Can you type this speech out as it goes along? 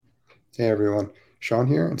Hey everyone, Sean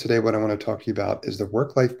here, and today what I want to talk to you about is the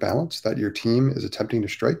work-life balance that your team is attempting to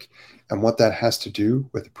strike and what that has to do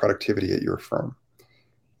with the productivity at your firm.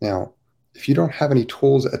 Now, if you don't have any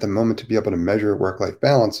tools at the moment to be able to measure work-life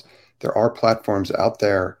balance, there are platforms out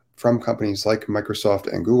there from companies like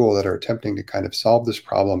Microsoft and Google that are attempting to kind of solve this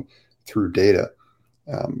problem through data.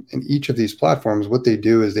 In each of these platforms, what they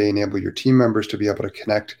do is they enable your team members to be able to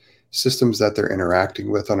connect systems that they're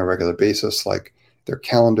interacting with on a regular basis, like their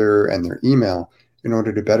calendar and their email, in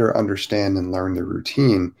order to better understand and learn their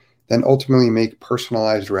routine, then ultimately make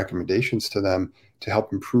personalized recommendations to them to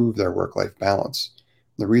help improve their work life balance.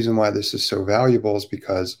 The reason why this is so valuable is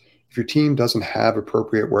because if your team doesn't have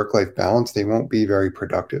appropriate work life balance, they won't be very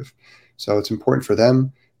productive. So it's important for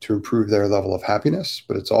them to improve their level of happiness,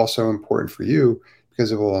 but it's also important for you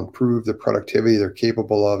because it will improve the productivity they're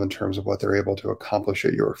capable of in terms of what they're able to accomplish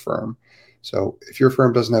at your firm. So if your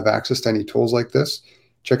firm doesn't have access to any tools like this,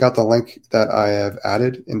 check out the link that I have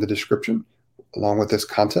added in the description along with this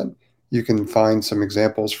content. You can find some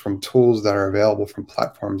examples from tools that are available from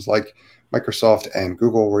platforms like Microsoft and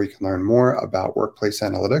Google, where you can learn more about workplace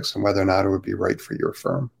analytics and whether or not it would be right for your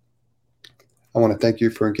firm. I want to thank you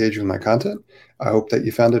for engaging with my content. I hope that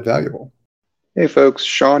you found it valuable. Hey folks,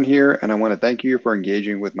 Sean here, and I want to thank you for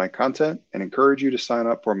engaging with my content and encourage you to sign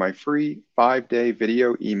up for my free 5-day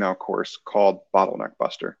video email course called Bottleneck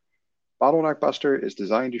Buster. Bottleneck Buster is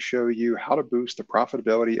designed to show you how to boost the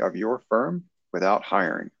profitability of your firm without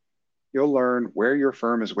hiring. You'll learn where your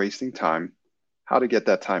firm is wasting time, how to get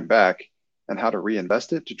that time back, and how to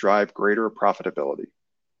reinvest it to drive greater profitability.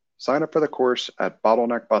 Sign up for the course at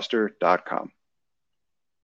bottleneckbuster.com.